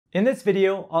In this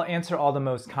video, I'll answer all the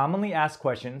most commonly asked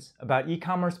questions about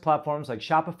e-commerce platforms like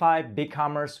Shopify,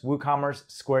 BigCommerce, WooCommerce,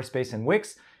 Squarespace, and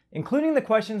Wix, including the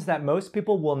questions that most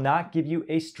people will not give you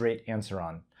a straight answer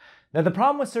on. Now, the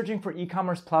problem with searching for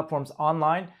e-commerce platforms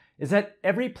online is that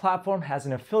every platform has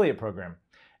an affiliate program.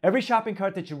 Every shopping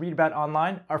cart that you read about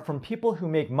online are from people who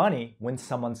make money when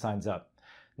someone signs up.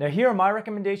 Now, here are my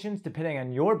recommendations depending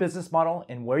on your business model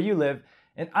and where you live,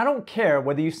 and I don't care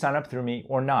whether you sign up through me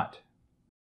or not.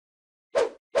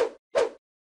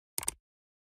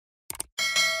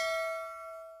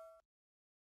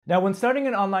 Now, when starting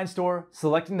an online store,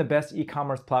 selecting the best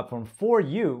e-commerce platform for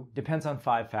you depends on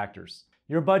 5 factors.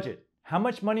 Your budget. How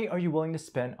much money are you willing to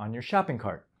spend on your shopping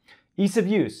cart? Ease of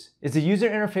use. Is the user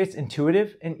interface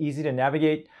intuitive and easy to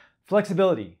navigate?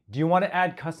 Flexibility. Do you want to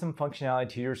add custom functionality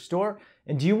to your store?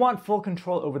 And do you want full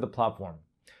control over the platform?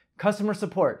 Customer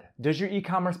support. Does your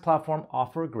e-commerce platform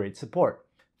offer great support?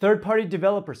 Third-party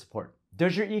developer support.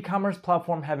 Does your e-commerce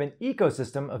platform have an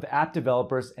ecosystem of app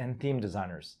developers and theme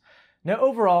designers? Now,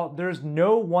 overall, there's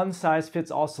no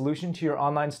one-size-fits-all solution to your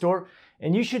online store,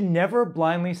 and you should never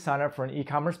blindly sign up for an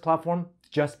e-commerce platform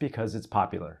just because it's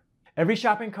popular. Every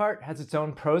shopping cart has its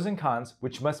own pros and cons,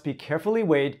 which must be carefully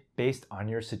weighed based on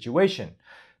your situation.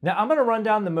 Now, I'm going to run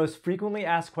down the most frequently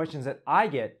asked questions that I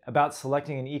get about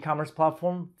selecting an e-commerce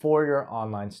platform for your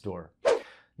online store.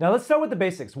 Now, let's start with the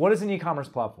basics. What is an e-commerce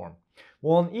platform?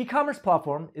 Well, an e-commerce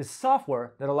platform is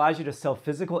software that allows you to sell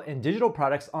physical and digital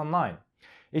products online.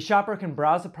 A shopper can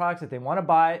browse the products that they want to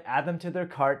buy, add them to their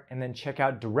cart, and then check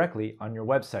out directly on your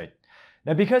website.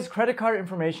 Now, because credit card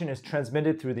information is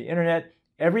transmitted through the internet,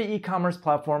 every e-commerce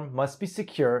platform must be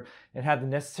secure and have the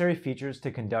necessary features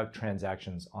to conduct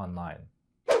transactions online.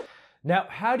 Now,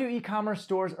 how do e-commerce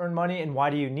stores earn money and why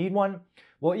do you need one?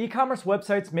 Well, e-commerce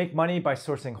websites make money by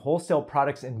sourcing wholesale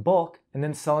products in bulk and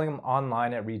then selling them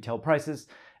online at retail prices.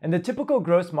 And the typical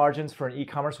gross margins for an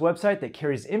e-commerce website that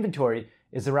carries inventory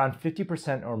is around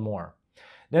 50% or more.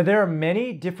 Now, there are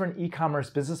many different e-commerce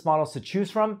business models to choose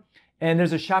from, and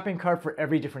there's a shopping cart for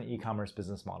every different e-commerce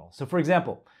business model. So for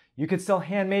example, you could sell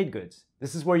handmade goods.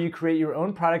 This is where you create your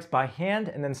own products by hand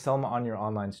and then sell them on your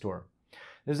online store.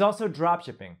 There's also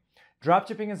dropshipping.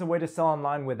 Dropshipping is a way to sell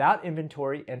online without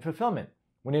inventory and fulfillment.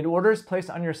 When an order is placed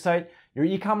on your site, your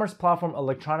e-commerce platform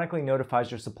electronically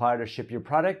notifies your supplier to ship your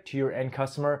product to your end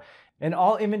customer, and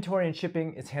all inventory and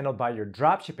shipping is handled by your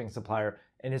dropshipping supplier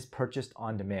and is purchased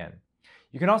on demand.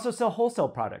 You can also sell wholesale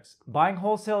products. Buying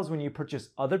wholesale is when you purchase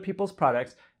other people's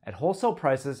products at wholesale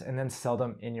prices and then sell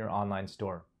them in your online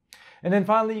store. And then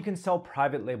finally, you can sell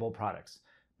private label products.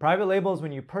 Private label is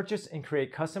when you purchase and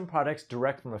create custom products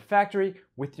direct from a factory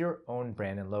with your own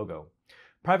brand and logo.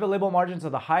 Private label margins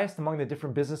are the highest among the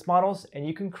different business models, and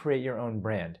you can create your own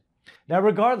brand. Now,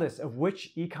 regardless of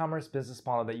which e-commerce business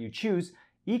model that you choose,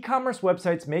 e-commerce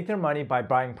websites make their money by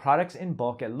buying products in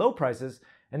bulk at low prices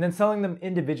and then selling them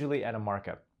individually at a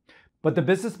markup. But the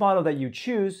business model that you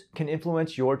choose can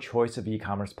influence your choice of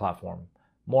e-commerce platform.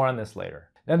 More on this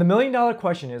later. Now, the million-dollar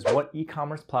question is, what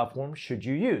e-commerce platform should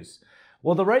you use?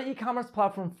 Well, the right e-commerce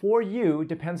platform for you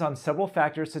depends on several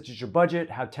factors such as your budget,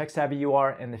 how tech-savvy you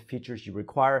are, and the features you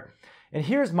require. And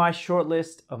here's my short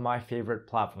list of my favorite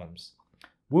platforms.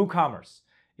 WooCommerce.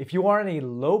 If you are on a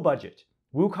low budget,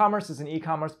 WooCommerce is an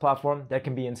e-commerce platform that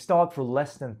can be installed for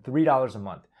less than $3 a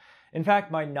month. In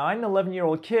fact, my 9 and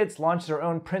 11-year-old kids launched their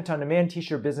own print-on-demand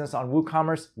t-shirt business on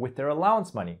WooCommerce with their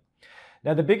allowance money.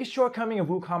 Now, the biggest shortcoming of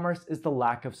WooCommerce is the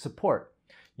lack of support.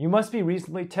 You must be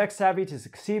reasonably tech-savvy to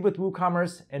succeed with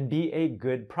WooCommerce and be a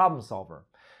good problem solver.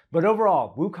 But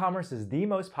overall, WooCommerce is the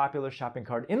most popular shopping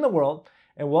cart in the world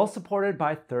and well supported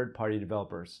by third-party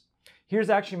developers. Here's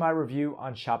actually my review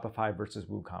on Shopify versus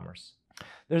WooCommerce.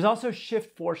 There's also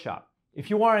Shift4Shop. If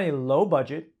you are on a low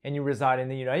budget and you reside in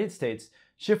the United States,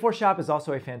 Shift4Shop is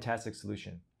also a fantastic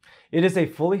solution. It is a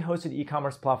fully hosted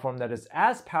e-commerce platform that is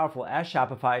as powerful as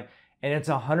Shopify, and it's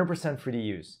 100% free to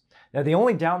use. Now, the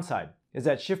only downside is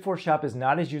that Shift4Shop is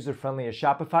not as user-friendly as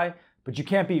Shopify, but you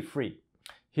can't beat free.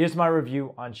 Here's my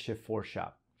review on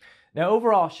Shift4Shop. Now,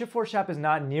 overall, Shift4Shop is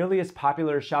not nearly as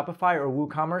popular as Shopify or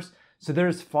WooCommerce, so there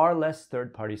is far less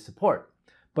third-party support.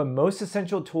 But most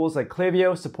essential tools like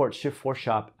Klaviyo support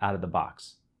Shift4Shop out of the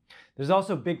box. There's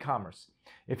also BigCommerce.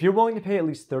 If you're willing to pay at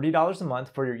least $30 a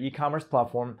month for your e-commerce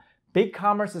platform,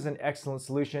 BigCommerce is an excellent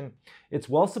solution. It's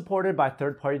well supported by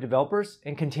third-party developers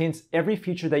and contains every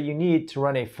feature that you need to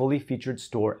run a fully featured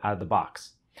store out of the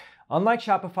box. Unlike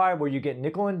Shopify, where you get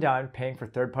nickel and dime paying for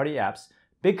third-party apps,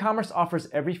 BigCommerce offers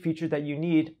every feature that you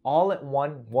need all at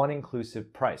one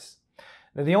inclusive price.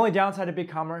 Now, the only downside of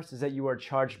BigCommerce is that you are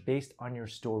charged based on your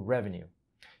store revenue.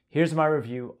 Here's my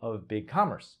review of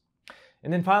BigCommerce.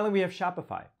 And then finally, we have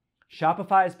Shopify.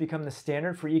 Shopify has become the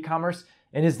standard for e-commerce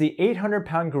and is the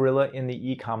 800-pound gorilla in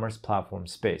the e-commerce platform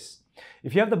space.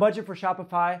 If you have the budget for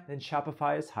Shopify, then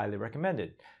Shopify is highly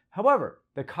recommended. However,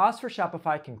 the cost for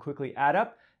Shopify can quickly add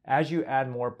up as you add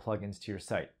more plugins to your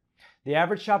site. The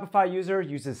average Shopify user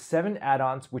uses 7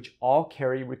 add-ons which all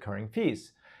carry recurring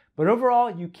fees. But overall,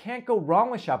 you can't go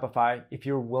wrong with Shopify if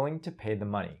you're willing to pay the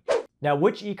money. Now,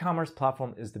 which e-commerce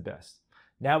platform is the best?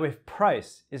 Now, if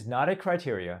price is not a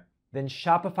criteria, then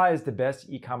Shopify is the best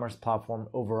e-commerce platform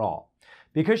overall.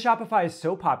 Because Shopify is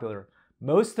so popular,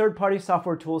 most third-party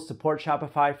software tools support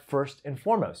Shopify first and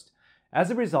foremost. As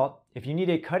a result, if you need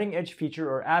a cutting-edge feature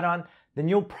or add-on, then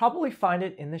you'll probably find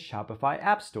it in the Shopify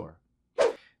App Store.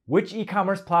 Which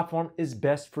e-commerce platform is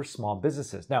best for small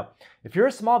businesses? Now, if you're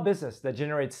a small business that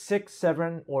generates 6,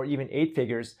 7, or even 8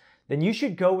 figures, then you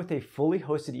should go with a fully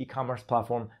hosted e-commerce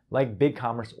platform like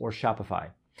BigCommerce or Shopify.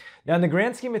 Now, in the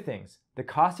grand scheme of things, the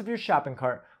cost of your shopping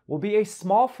cart will be a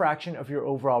small fraction of your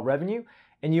overall revenue,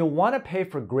 and you'll want to pay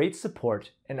for great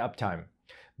support and uptime.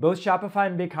 Both Shopify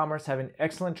and BigCommerce have an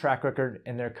excellent track record,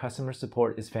 and their customer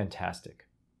support is fantastic.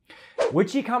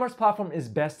 Which e-commerce platform is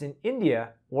best in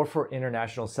India or for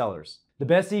international sellers? The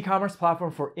best e-commerce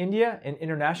platform for India and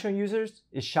international users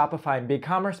is Shopify and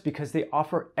BigCommerce because they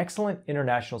offer excellent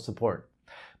international support.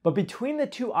 But between the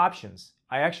two options,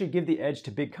 I actually give the edge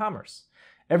to BigCommerce.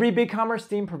 Every BigCommerce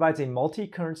theme provides a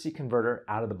multi-currency converter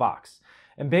out of the box.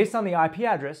 And based on the IP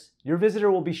address, your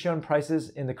visitor will be shown prices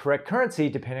in the correct currency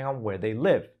depending on where they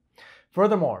live.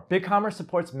 Furthermore, BigCommerce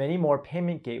supports many more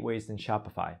payment gateways than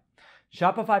Shopify.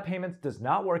 Shopify Payments does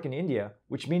not work in India,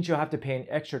 which means you'll have to pay an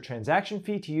extra transaction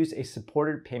fee to use a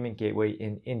supported payment gateway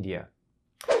in India.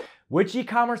 Which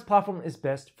e-commerce platform is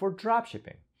best for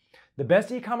dropshipping? The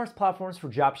best e-commerce platforms for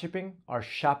dropshipping are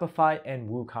Shopify and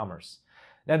WooCommerce.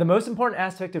 Now, the most important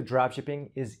aspect of dropshipping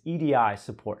is EDI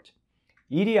support.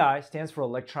 EDI stands for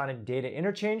Electronic Data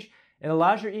Interchange and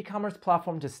allows your e-commerce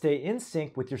platform to stay in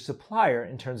sync with your supplier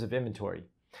in terms of inventory.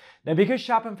 Now, because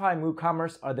Shopify and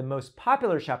WooCommerce are the most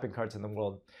popular shopping carts in the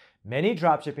world, many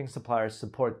dropshipping suppliers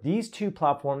support these two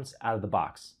platforms out of the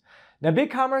box. Now,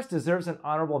 BigCommerce deserves an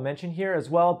honorable mention here as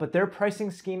well, but their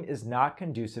pricing scheme is not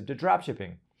conducive to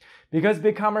dropshipping. Because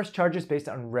BigCommerce charges based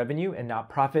on revenue and not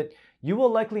profit, you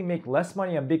will likely make less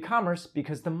money on BigCommerce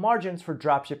because the margins for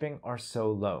dropshipping are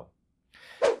so low.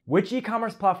 Which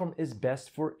e-commerce platform is best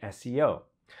for SEO?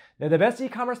 Now, the best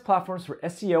e-commerce platforms for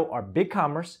SEO are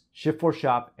BigCommerce,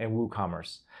 Shift4Shop, and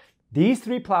WooCommerce. These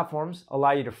 3 platforms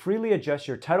allow you to freely adjust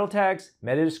your title tags,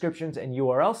 meta descriptions, and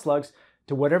URL slugs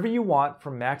to whatever you want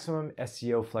for maximum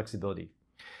SEO flexibility.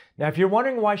 Now, if you're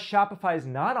wondering why Shopify is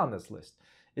not on this list,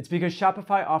 it's because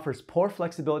Shopify offers poor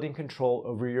flexibility and control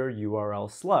over your URL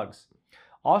slugs.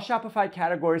 All Shopify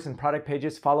categories and product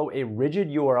pages follow a rigid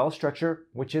URL structure,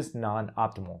 which is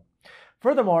non-optimal.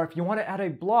 Furthermore, if you want to add a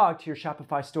blog to your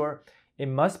Shopify store, it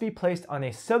must be placed on a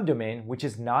subdomain, which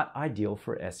is not ideal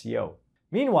for SEO.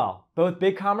 Meanwhile, both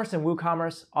BigCommerce and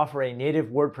WooCommerce offer a native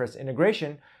WordPress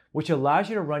integration, which allows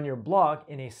you to run your blog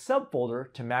in a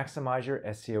subfolder to maximize your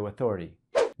SEO authority.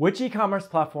 Which e-commerce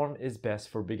platform is best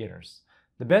for beginners?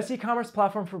 The best e-commerce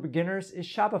platform for beginners is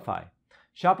Shopify.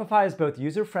 Shopify is both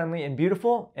user-friendly and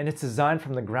beautiful, and it's designed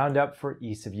from the ground up for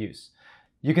ease of use.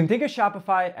 You can think of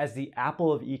Shopify as the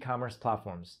Apple of e-commerce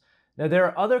platforms. Now, there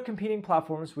are other competing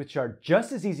platforms which are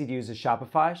just as easy to use as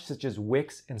Shopify, such as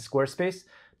Wix and Squarespace,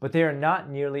 but they are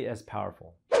not nearly as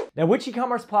powerful. Now, which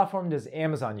e-commerce platform does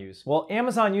Amazon use? Well,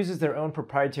 Amazon uses their own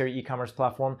proprietary e-commerce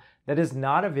platform that is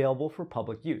not available for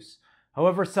public use.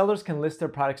 However, sellers can list their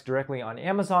products directly on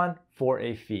Amazon for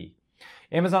a fee.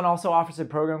 Amazon also offers a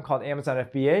program called Amazon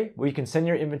FBA, where you can send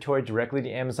your inventory directly to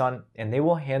Amazon and they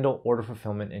will handle order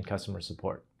fulfillment and customer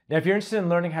support. Now, if you're interested in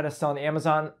learning how to sell on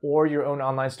Amazon or your own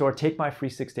online store, take my free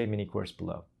 6-day mini course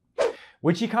below.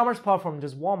 Which e-commerce platform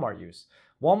does Walmart use?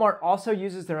 Walmart also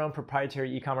uses their own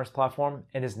proprietary e-commerce platform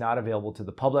and is not available to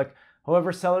the public.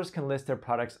 However, sellers can list their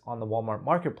products on the Walmart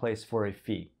marketplace for a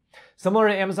fee. Similar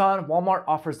to Amazon, Walmart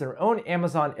offers their own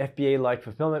Amazon FBA-like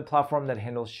fulfillment platform that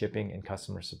handles shipping and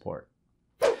customer support.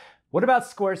 What about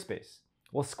Squarespace?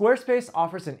 Well, Squarespace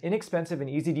offers an inexpensive and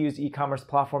easy-to-use e-commerce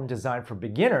platform designed for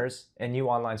beginners and new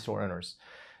online store owners.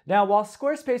 Now, while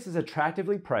Squarespace is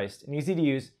attractively priced and easy to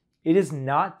use, it is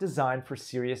not designed for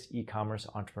serious e-commerce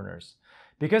entrepreneurs.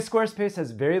 Because Squarespace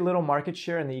has very little market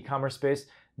share in the e-commerce space,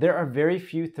 there are very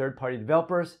few third-party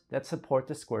developers that support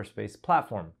the Squarespace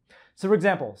platform. So for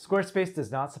example, Squarespace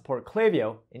does not support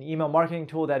Klaviyo, an email marketing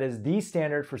tool that is the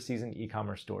standard for seasoned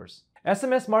e-commerce stores.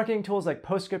 SMS marketing tools like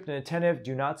PostScript and Attentive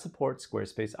do not support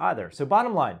Squarespace either. So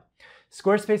bottom line,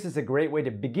 Squarespace is a great way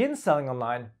to begin selling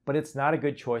online, but it's not a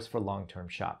good choice for long-term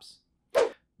shops.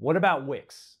 What about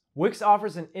Wix? Wix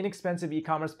offers an inexpensive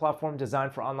e-commerce platform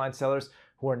designed for online sellers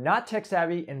who are not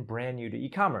tech-savvy and brand new to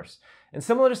e-commerce. And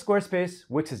similar to Squarespace,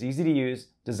 Wix is easy to use,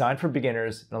 designed for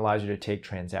beginners, and allows you to take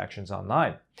transactions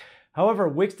online. However,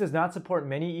 Wix does not support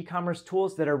many e-commerce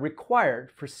tools that are required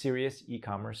for serious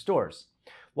e-commerce stores.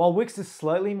 While Wix is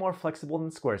slightly more flexible than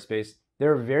Squarespace,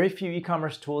 there are very few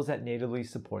e-commerce tools that natively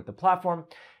support the platform,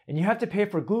 and you have to pay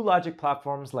for glue logic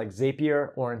platforms like Zapier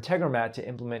or Integromat to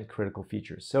implement critical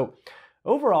features. So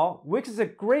overall, Wix is a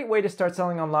great way to start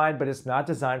selling online, but it's not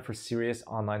designed for serious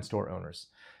online store owners.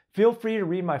 Feel free to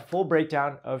read my full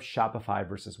breakdown of Shopify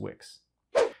versus Wix.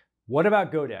 What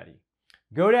about GoDaddy?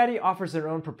 GoDaddy offers their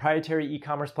own proprietary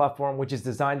e-commerce platform, which is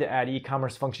designed to add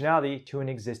e-commerce functionality to an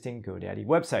existing GoDaddy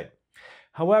website.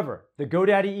 However, the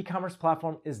GoDaddy e-commerce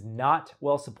platform is not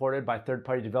well supported by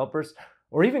third-party developers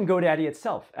or even GoDaddy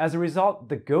itself. As a result,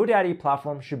 the GoDaddy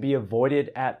platform should be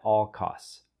avoided at all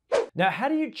costs. Now, how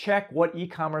do you check what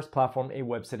e-commerce platform a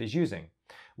website is using?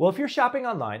 Well, if you're shopping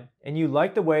online and you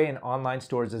like the way an online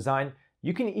store is designed,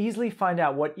 you can easily find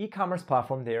out what e-commerce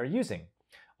platform they are using.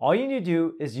 All you need to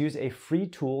do is use a free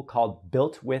tool called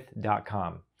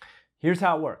builtwith.com. Here's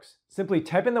how it works. Simply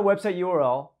type in the website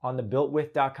URL on the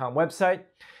builtwith.com website,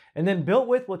 and then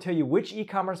BuiltWith will tell you which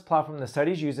e-commerce platform the site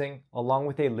is using, along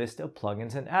with a list of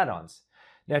plugins and add-ons.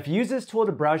 Now, if you use this tool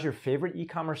to browse your favorite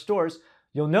e-commerce stores,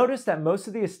 you'll notice that most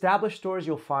of the established stores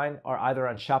you'll find are either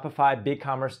on Shopify,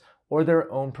 BigCommerce, or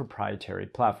their own proprietary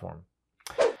platform.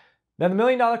 Now, the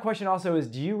million-dollar question also is,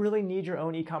 do you really need your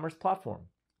own e-commerce platform?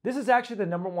 This is actually the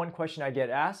number one question I get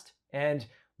asked, and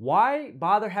why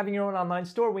bother having your own online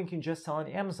store when you can just sell on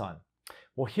Amazon?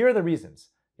 Well, here are the reasons.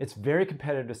 It's very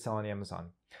competitive to sell on Amazon.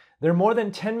 There are more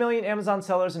than 10 million Amazon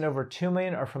sellers and over 2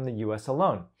 million are from the US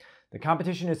alone. The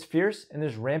competition is fierce and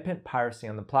there's rampant piracy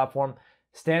on the platform.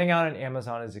 Standing out on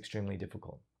Amazon is extremely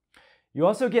difficult. You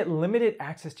also get limited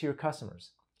access to your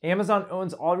customers. Amazon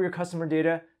owns all of your customer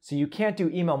data, so you can't do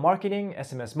email marketing,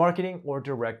 SMS marketing, or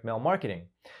direct mail marketing.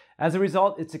 As a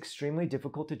result, it's extremely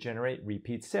difficult to generate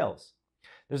repeat sales.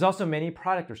 There's also many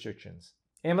product restrictions.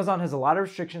 Amazon has a lot of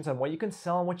restrictions on what you can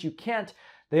sell and what you can't.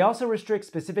 They also restrict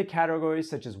specific categories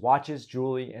such as watches,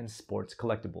 jewelry, and sports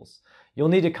collectibles. You'll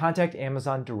need to contact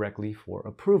Amazon directly for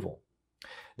approval.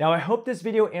 Now, I hope this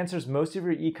video answers most of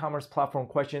your e-commerce platform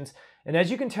questions, and as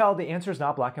you can tell, the answer is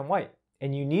not black and white,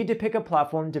 and you need to pick a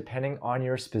platform depending on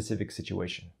your specific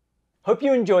situation. Hope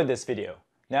you enjoyed this video.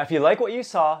 Now, if you like what you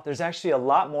saw, there's actually a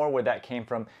lot more where that came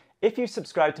from if you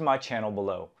subscribe to my channel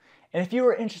below. And if you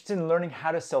are interested in learning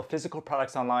how to sell physical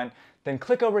products online, then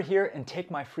click over here and take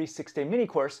my free 6-day mini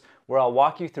course where I'll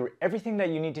walk you through everything that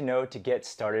you need to know to get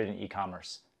started in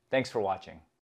e-commerce. Thanks for watching.